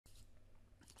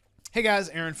Hey guys,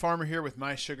 Aaron Farmer here with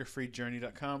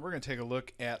MySugarFreeJourney.com. We're going to take a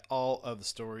look at all of the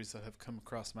stories that have come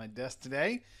across my desk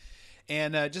today.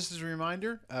 And just as a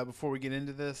reminder, before we get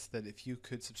into this, that if you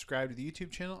could subscribe to the YouTube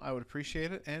channel, I would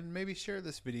appreciate it. And maybe share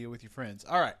this video with your friends.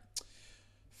 All right.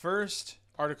 First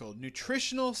article,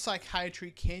 Nutritional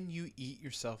Psychiatry, Can You Eat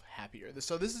Yourself Happier?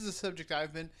 So this is a subject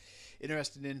I've been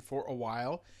interested in for a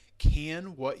while.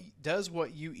 Does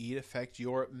what you eat affect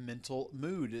your mental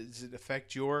mood? Does it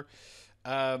affect your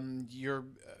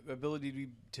ability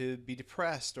to be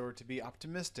depressed or to be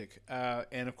optimistic?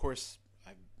 And of course,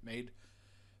 I've made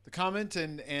the comment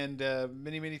and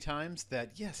many times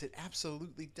that yes, it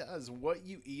absolutely does. What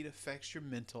you eat affects your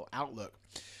mental outlook.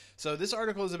 So this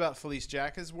article is about Felice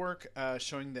Jacka's work,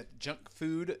 showing that junk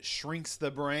food shrinks the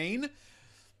brain.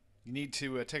 You need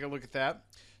to take a look at that.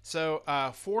 So,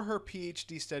 for her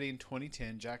PhD study in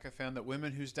 2010, Jacka found that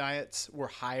women whose diets were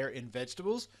higher in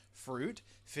vegetables, fruit,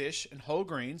 fish, and whole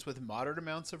grains with moderate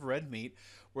amounts of red meat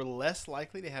were less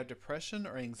likely to have depression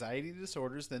or anxiety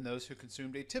disorders than those who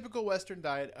consumed a typical Western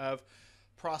diet of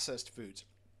processed foods,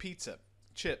 pizza,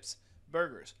 chips,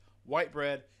 burgers, white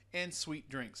bread, and sweet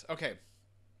drinks. Okay,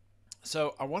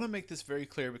 so I want to make this very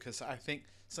clear because I think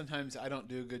sometimes I don't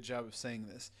do a good job of saying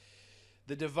this.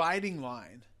 The dividing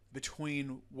line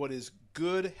between what is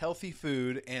good, healthy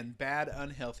food and bad,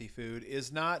 unhealthy food is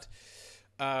not,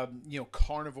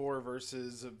 carnivore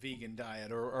versus a vegan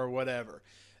diet or whatever,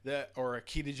 or a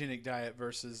ketogenic diet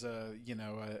versus a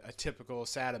typical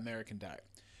sad American diet.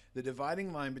 The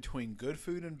dividing line between good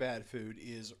food and bad food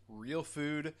is real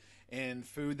food and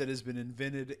food that has been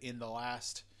invented in the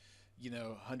last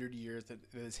 100 years that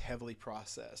is heavily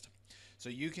processed. So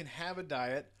you can have a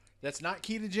diet that's not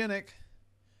ketogenic,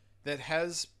 that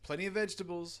has plenty of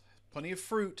vegetables, plenty of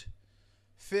fruit,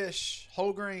 fish,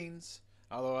 whole grains,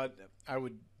 although I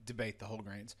would debate the whole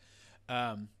grains,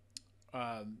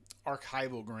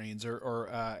 archival grains or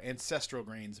ancestral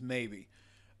grains maybe.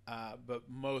 But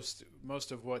most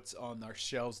of what's on our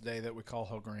shelves today that we call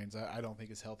whole grains, I don't think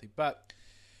is healthy. But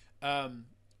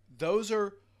those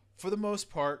are, for the most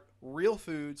part, real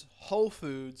foods, whole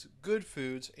foods, good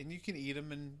foods, and you can eat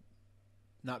them and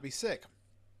not be sick.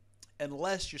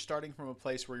 Unless you're starting from a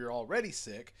place where you're already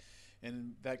sick.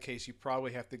 In that case, you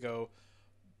probably have to go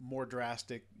more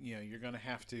drastic. You're going to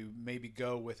have to maybe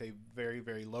go with a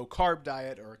very low carb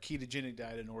diet or a ketogenic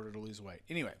diet in order to lose weight.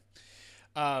 Anyway,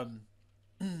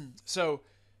 so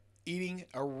eating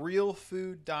a real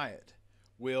food diet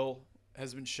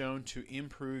has been shown to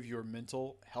improve your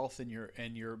mental health and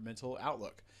your mental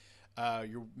outlook,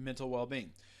 your mental well-being.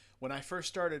 When I first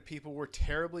started, people were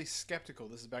terribly skeptical.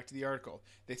 This is back to the article.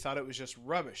 They thought it was just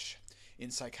rubbish.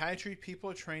 In psychiatry, people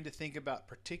are trained to think about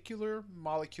particular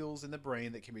molecules in the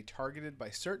brain that can be targeted by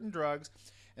certain drugs,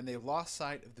 and they've lost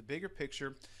sight of the bigger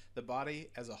picture, the body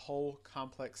as a whole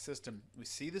complex system. We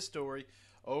see the story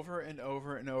over and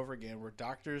over and over again where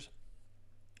doctors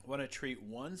want to treat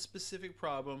one specific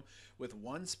problem with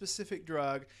one specific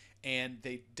drug, and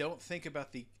they don't think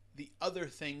about the other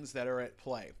things that are at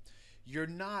play. You're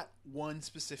not one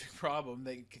specific problem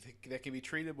that can be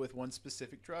treated with one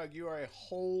specific drug. You are a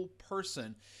whole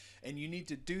person, and you need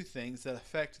to do things that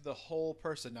affect the whole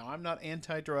person. Now, I'm not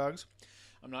anti-drugs.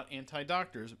 I'm not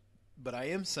anti-doctors, but I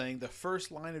am saying the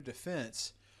first line of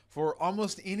defense for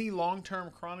almost any long-term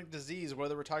chronic disease,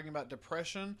 whether we're talking about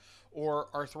depression or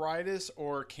arthritis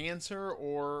or cancer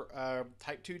or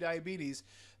type 2 diabetes,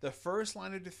 the first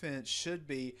line of defense should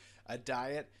be a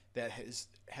diet that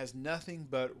has nothing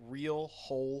but real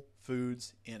whole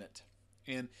foods in it.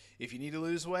 And if you need to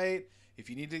lose weight, if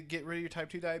you need to get rid of your type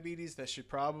 2 diabetes, that should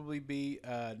probably be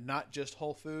not just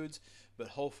whole foods, but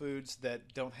whole foods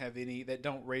that don't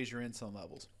raise your insulin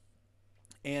levels.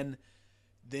 And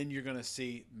then you're going to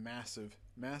see massive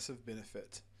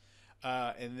benefits.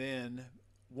 And then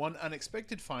one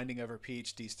unexpected finding of her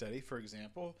PhD study, for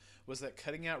example, was that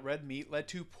cutting out red meat led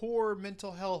to poor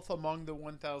mental health among the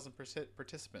 1,000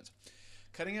 participants.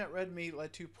 Cutting out red meat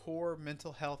led to poor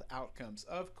mental health outcomes.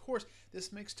 Of course,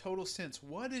 this makes total sense.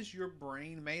 What is your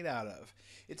brain made out of?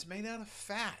 It's made out of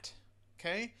fat,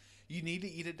 okay? You need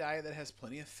to eat a diet that has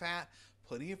plenty of fat,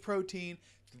 plenty of protein.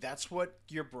 That's what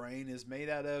your brain is made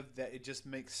out of. That it just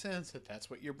makes sense that that's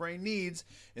what your brain needs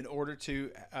in order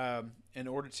to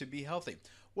be healthy.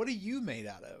 What are you made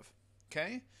out of?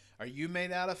 Okay, are you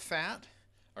made out of fat?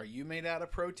 Are you made out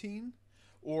of protein,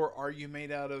 or are you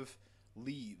made out of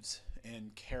leaves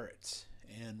and carrots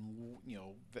and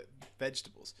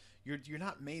vegetables? You're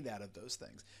not made out of those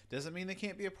things. Doesn't mean they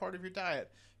can't be a part of your diet,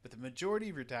 but the majority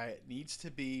of your diet needs to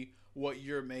be what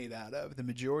you're made out of. The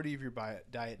majority of your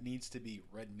diet needs to be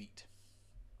red meat.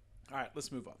 All right,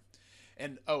 let's move on.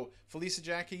 And Felicia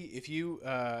Jackie, if you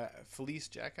Felice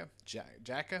Jacka,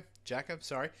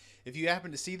 sorry, if you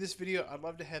happen to see this video, I'd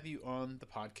love to have you on the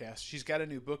podcast. She's got a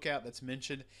new book out that's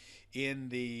mentioned in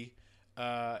the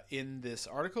in this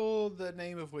article, the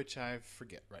name of which I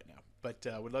forget right now, but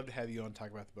would love to have you on to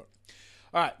talk about the book.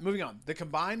 All right, moving on. The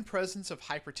combined presence of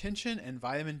hypertension and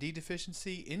vitamin D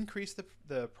deficiency increased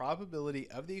the probability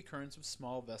of the occurrence of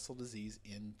small vessel disease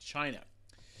in China.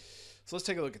 So let's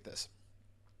take a look at this.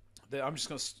 I'm just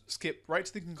going to skip right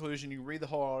to the conclusion. You can read the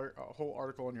whole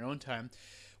article on your own time.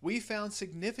 We found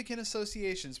significant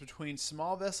associations between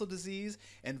small vessel disease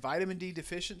and vitamin D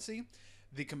deficiency.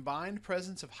 The combined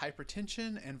presence of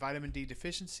hypertension and vitamin D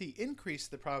deficiency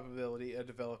increased the probability of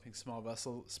developing small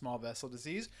vessel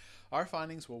disease. Our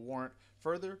findings will warrant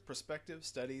further prospective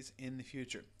studies in the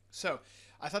future. So,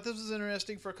 I thought this was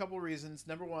interesting for a couple of reasons.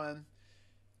 Number one,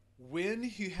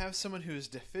 when you have someone who is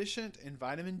deficient in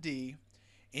vitamin D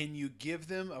and you give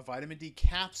them a vitamin D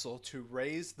capsule to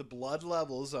raise the blood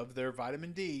levels of their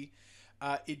vitamin D,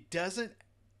 it doesn't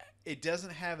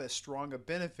have as strong a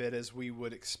benefit as we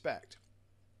would expect.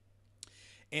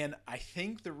 And I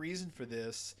think the reason for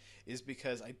this is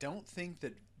because I don't think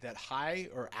that high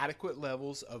or adequate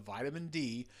levels of vitamin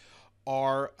D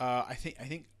are I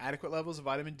think adequate levels of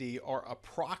vitamin D are a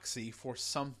proxy for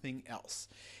something else.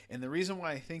 And the reason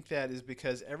why I think that is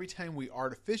because every time we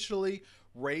artificially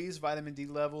raise vitamin D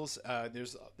levels,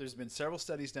 there's been several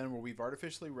studies done where we've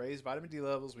artificially raised vitamin D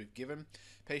levels. We've given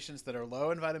patients that are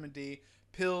low in vitamin D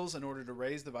pills in order to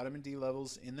raise the vitamin D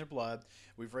levels in their blood.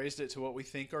 We've raised it to what we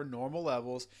think are normal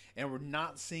levels, and we're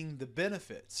not seeing the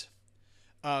benefits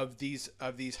of these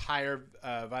higher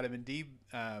vitamin D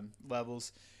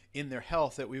levels in their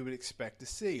health that we would expect to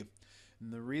see.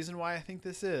 And the reason why I think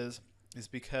this is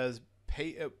because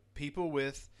people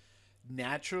with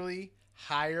naturally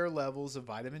higher levels of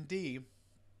vitamin D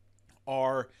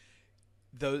are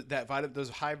those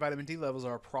high vitamin D levels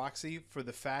are a proxy for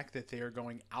the fact that they are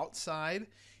going outside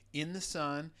in the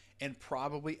sun and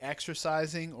probably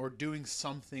exercising or doing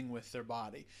something with their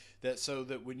body. So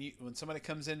that when somebody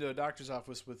comes into a doctor's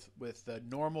office with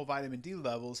normal vitamin D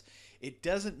levels, it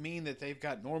doesn't mean that they've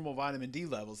got normal vitamin D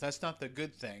levels. That's not the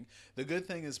good thing. The good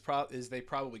thing is they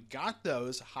probably got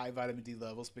those high vitamin D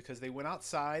levels because they went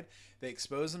outside, they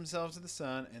exposed themselves to the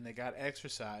sun, and they got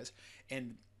exercise.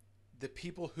 And the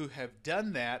people who have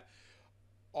done that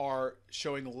are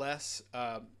showing less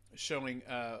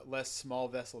small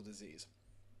vessel disease,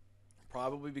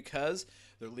 probably because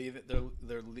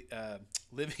they're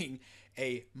living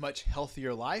a much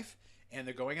healthier life and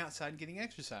they're going outside and getting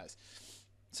exercise.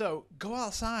 So go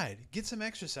outside, get some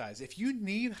exercise. If you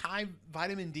need high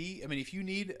vitamin D, if you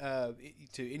need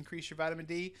to increase your vitamin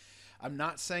D, I'm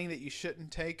not saying that you shouldn't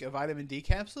take a vitamin D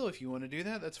capsule. If you want to do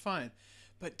that, that's fine.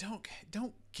 But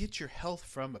don't get your health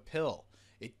from a pill.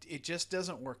 It just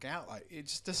doesn't work out. It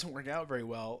just doesn't work out very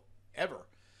well ever.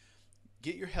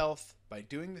 Get your health by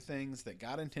doing the things that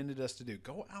God intended us to do.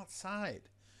 Go outside,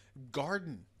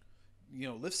 garden,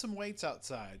 lift some weights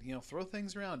outside, throw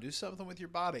things around, do something with your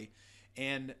body,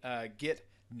 and get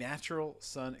natural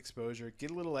sun exposure,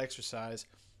 get a little exercise,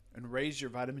 and raise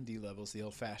your vitamin D levels the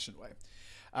old-fashioned way.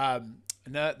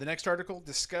 The next article,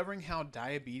 discovering how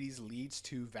diabetes leads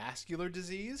to vascular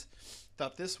disease.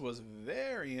 Thought this was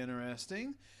very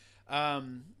interesting.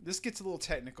 This gets a little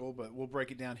technical, but we'll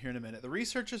break it down here in a minute. The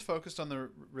researchers focused on the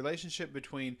relationship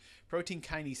between protein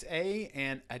kinase A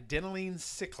and adenylene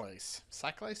cyclase,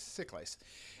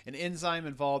 an enzyme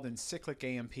involved in cyclic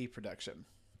AMP production.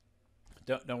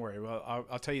 Don't worry. Well,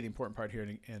 I'll tell you the important part here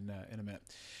in a minute.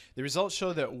 The results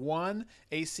show that one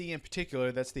AC in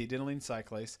particular, that's the adenylene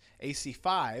cyclase,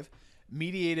 AC5,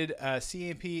 mediated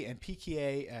CAMP and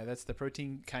PKA, that's the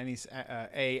protein kinase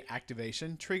A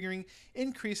activation, triggering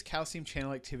increased calcium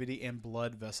channel activity and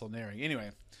blood vessel narrowing.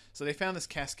 Anyway, so they found this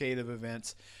cascade of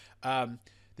events.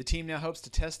 The team now hopes to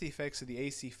test the effects of the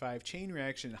AC5 chain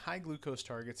reaction in high glucose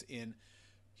targets in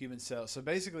human cells. So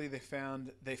basically, they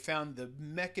found they think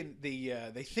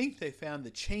they found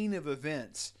the chain of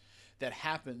events that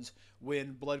happens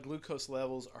when blood glucose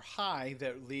levels are high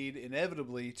that lead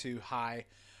inevitably to high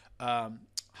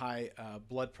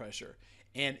blood pressure.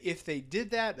 And if they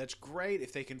did that, that's great.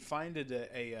 If they can find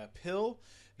a pill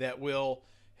that will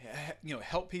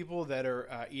help people that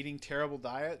are eating terrible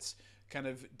diets, kind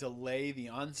of delay the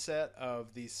onset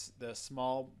of the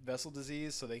small vessel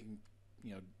disease, so they can,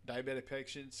 diabetic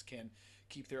patients can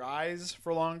keep their eyes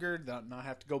for longer, not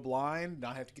have to go blind,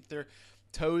 not have to get their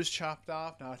toes chopped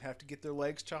off, not have to get their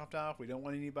legs chopped off. We don't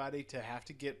want anybody to have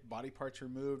to get body parts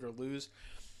removed or lose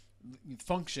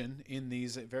function in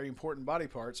these very important body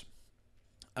parts.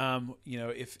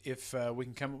 If we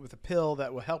can come up with a pill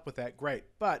that will help with that, great.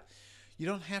 But you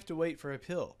don't have to wait for a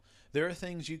pill. There are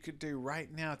things you could do right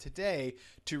now today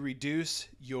to reduce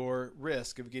your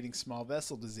risk of getting small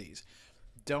vessel disease.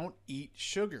 Don't eat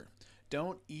sugar.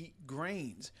 Don't eat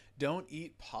grains. Don't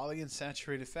eat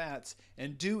polyunsaturated fats.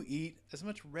 And do eat as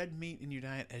much red meat in your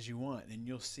diet as you want. And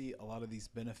you'll see a lot of these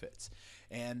benefits.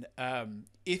 And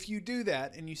if you do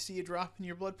that and you see a drop in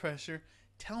your blood pressure,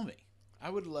 tell me. I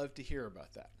would love to hear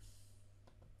about that.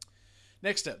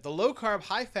 Next up, the low-carb,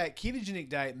 high-fat, ketogenic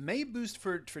diet may boost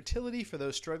fertility for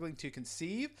those struggling to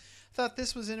conceive. I thought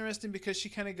this was interesting because she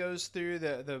kind of goes through,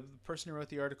 the person who wrote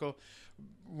the article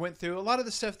went through a lot of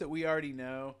the stuff that we already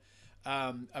know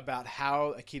about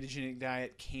how a ketogenic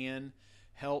diet can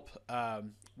help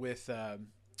with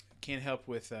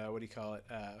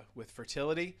with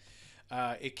fertility.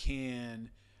 It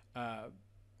can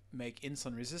make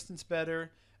insulin resistance better.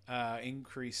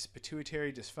 Increase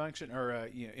pituitary dysfunction or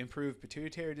improve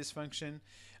pituitary dysfunction,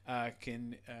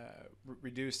 can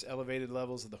reduce elevated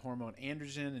levels of the hormone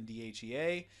androgen and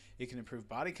DHEA. It can improve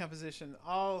body composition,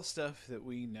 all stuff that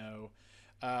we know.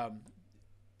 Dr.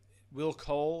 Will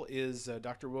Cole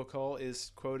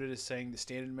is quoted as saying the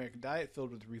standard American diet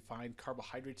filled with refined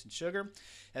carbohydrates and sugar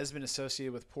has been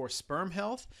associated with poor sperm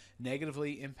health,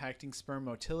 negatively impacting sperm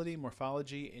motility,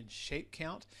 morphology, and shape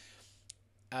count.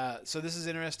 So this is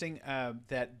interesting.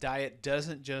 That diet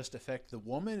doesn't just affect the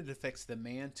woman, it affects the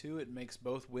man too. It makes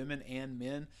both women and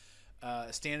men.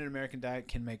 A standard American diet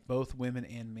can make both women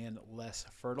and men less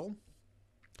fertile.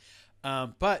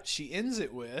 But she ends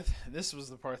it with, this was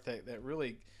the part that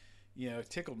really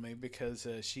tickled me, because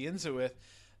she ends it with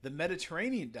the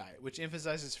Mediterranean diet, which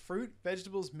emphasizes fruit,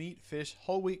 vegetables, meat, fish,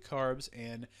 whole wheat carbs,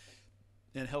 and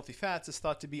healthy fats, is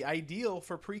thought to be ideal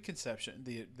for preconception,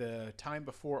 the time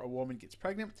before a woman gets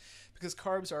pregnant, because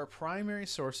carbs are a primary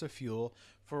source of fuel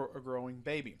for a growing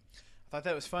baby. I thought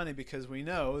that was funny because we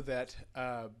know that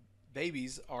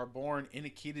babies are born in a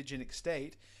ketogenic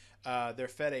state. They're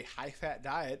fed a high-fat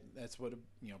diet. That's what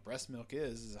breast milk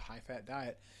is a high-fat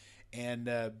diet. And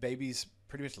babies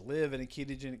pretty much live in a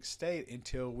ketogenic state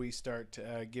until we start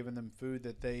giving them food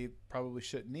that they probably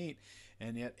shouldn't eat.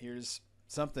 And yet here's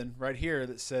something right here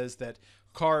that says that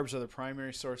carbs are the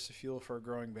primary source of fuel for a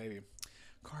growing baby.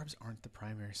 Carbs aren't the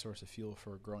primary source of fuel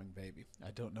for a growing baby.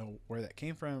 I don't know where that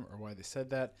came from or why they said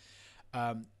that.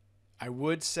 I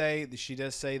would say that she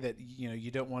does say that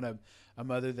you don't want a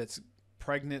mother that's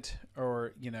pregnant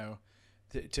or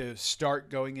to start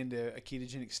going into a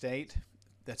ketogenic state.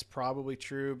 That's probably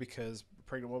true because a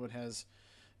pregnant woman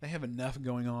they have enough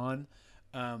going on.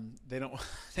 They don't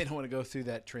want to go through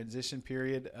that transition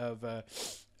period of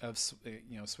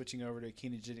switching over to a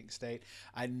ketogenic state.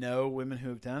 I know women who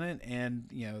have done it, and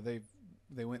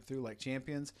they went through like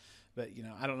champions. But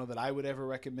I don't know that I would ever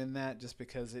recommend that, just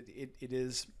because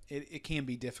it can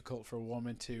be difficult for a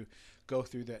woman to go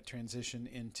through that transition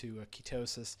into a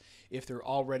ketosis if they're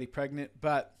already pregnant.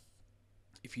 But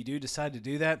if you do decide to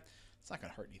do that, it's not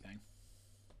going to hurt anything.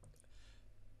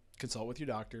 Consult with your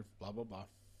doctor. Blah blah blah.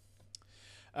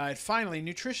 And finally,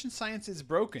 nutrition science is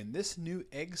broken. This new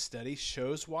egg study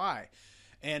shows why.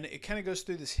 And it kind of goes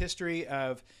through this history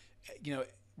of,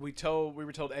 we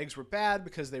were told eggs were bad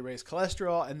because they raised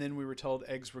cholesterol, and then we were told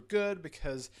eggs were good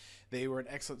because they were an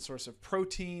excellent source of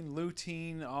protein,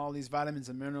 lutein, all these vitamins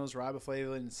and minerals,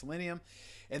 riboflavin and selenium.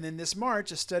 And then this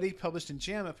March, a study published in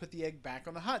JAMA put the egg back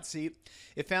on the hot seat.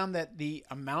 It found that the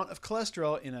amount of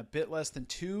cholesterol in a bit less than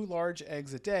 2 large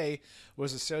eggs a day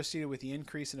was associated with the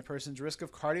increase in a person's risk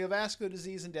of cardiovascular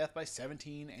disease and death by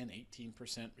 17 and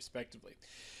 18% respectively.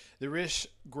 The risks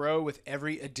grow with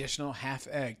every additional half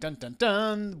egg. Dun, dun,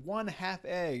 dun. 1 half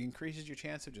egg increases your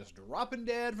chance of just dropping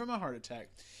dead from a heart attack.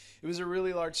 It was a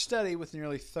really large study with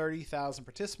nearly 30,000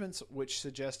 participants, which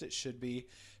suggests it should be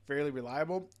fairly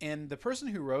reliable. And the person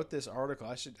who wrote this article,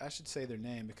 I should say their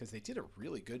name because they did a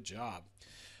really good job.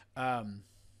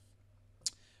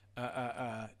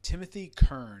 Timothy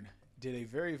Kern did a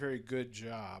very, very good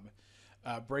job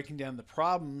breaking down the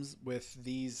problems with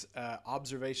these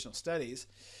observational studies.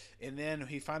 And then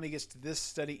he finally gets to this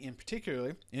study in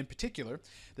particular.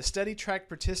 The study tracked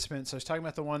participants. I was talking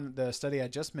about the study I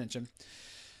just mentioned.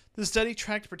 The study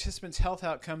tracked participants' health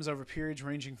outcomes over periods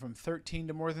ranging from 13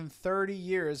 to more than 30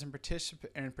 years, and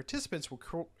participants were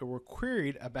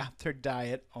queried about their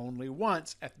diet only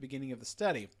once at the beginning of the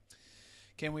study.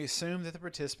 Can we assume that the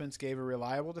participants gave a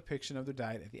reliable depiction of their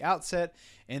diet at the outset,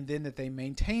 and then that they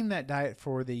maintained that diet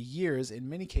for the years, in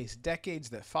many cases decades,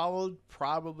 that followed?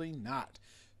 Probably not.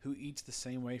 Who eats the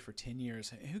same way for 10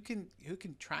 years? Who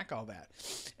can track all that?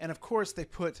 And of course, they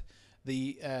put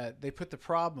the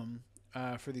problem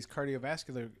for these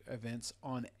cardiovascular events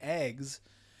on eggs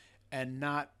and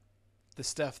not the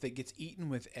stuff that gets eaten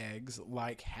with eggs,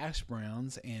 like hash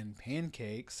browns and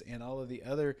pancakes and all of the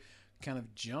other kind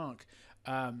of junk.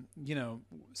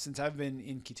 Since I've been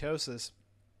in ketosis,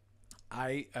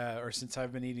 or since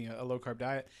I've been eating a low carb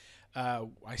diet,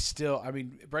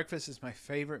 breakfast is my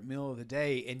favorite meal of the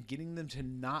day, and getting them to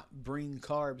not bring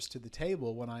carbs to the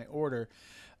table when I order,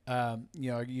 I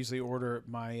usually order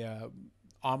my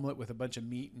omelet with a bunch of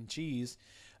meat and cheese.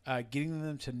 Getting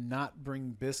them to not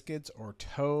bring biscuits or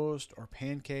toast or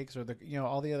pancakes or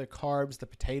all the other carbs, the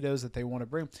potatoes that they want to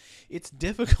bring, it's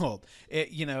difficult.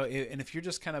 And if you're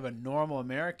just kind of a normal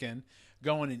American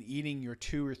going and eating your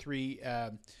 2 or 3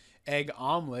 egg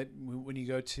omelet when you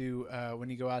go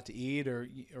out to eat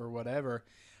or whatever,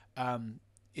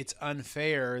 it's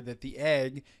unfair that the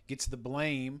egg gets the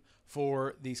blame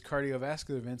for these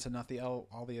cardiovascular events and not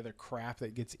all the other crap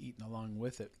that gets eaten along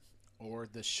with it, or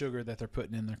the sugar that they're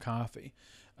putting in their coffee,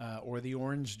 or the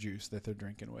orange juice that they're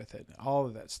drinking with it. All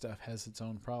of that stuff has its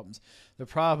own problems. The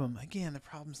problem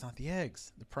is not the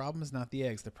eggs. The problem is not the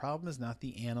eggs. The problem is not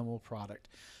the animal product.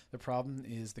 The problem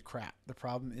is the crap. The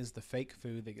problem is the fake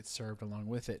food that gets served along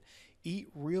with it. Eat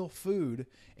real food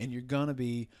and you're going to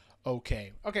be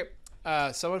okay. Okay. So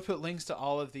I'm going to put links to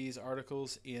all of these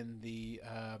articles in the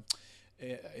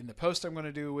post I'm going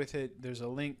to do with it. There's a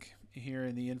link here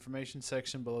in the information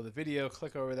section below the video.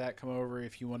 Click over that. Come over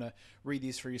if you want to read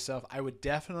these for yourself. I would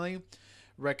definitely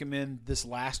recommend this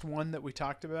last one that we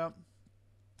talked about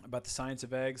the science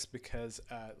of eggs, because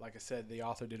like I said, the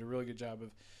author did a really good job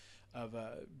of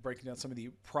breaking down some of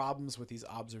the problems with these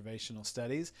observational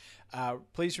studies.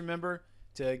 Please remember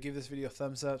to give this video a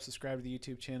thumbs up, subscribe to the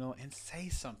YouTube channel, and say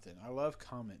something. I love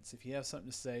comments. If you have something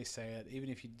to say it. Even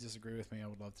if you disagree with me, I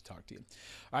would love to talk to you.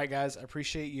 All right, guys, I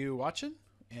appreciate you watching,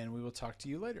 and we will talk to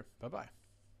you later. Bye-bye.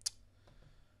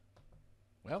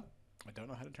 Well, I don't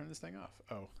know how to turn this thing off.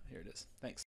 Oh, here it is. Thanks.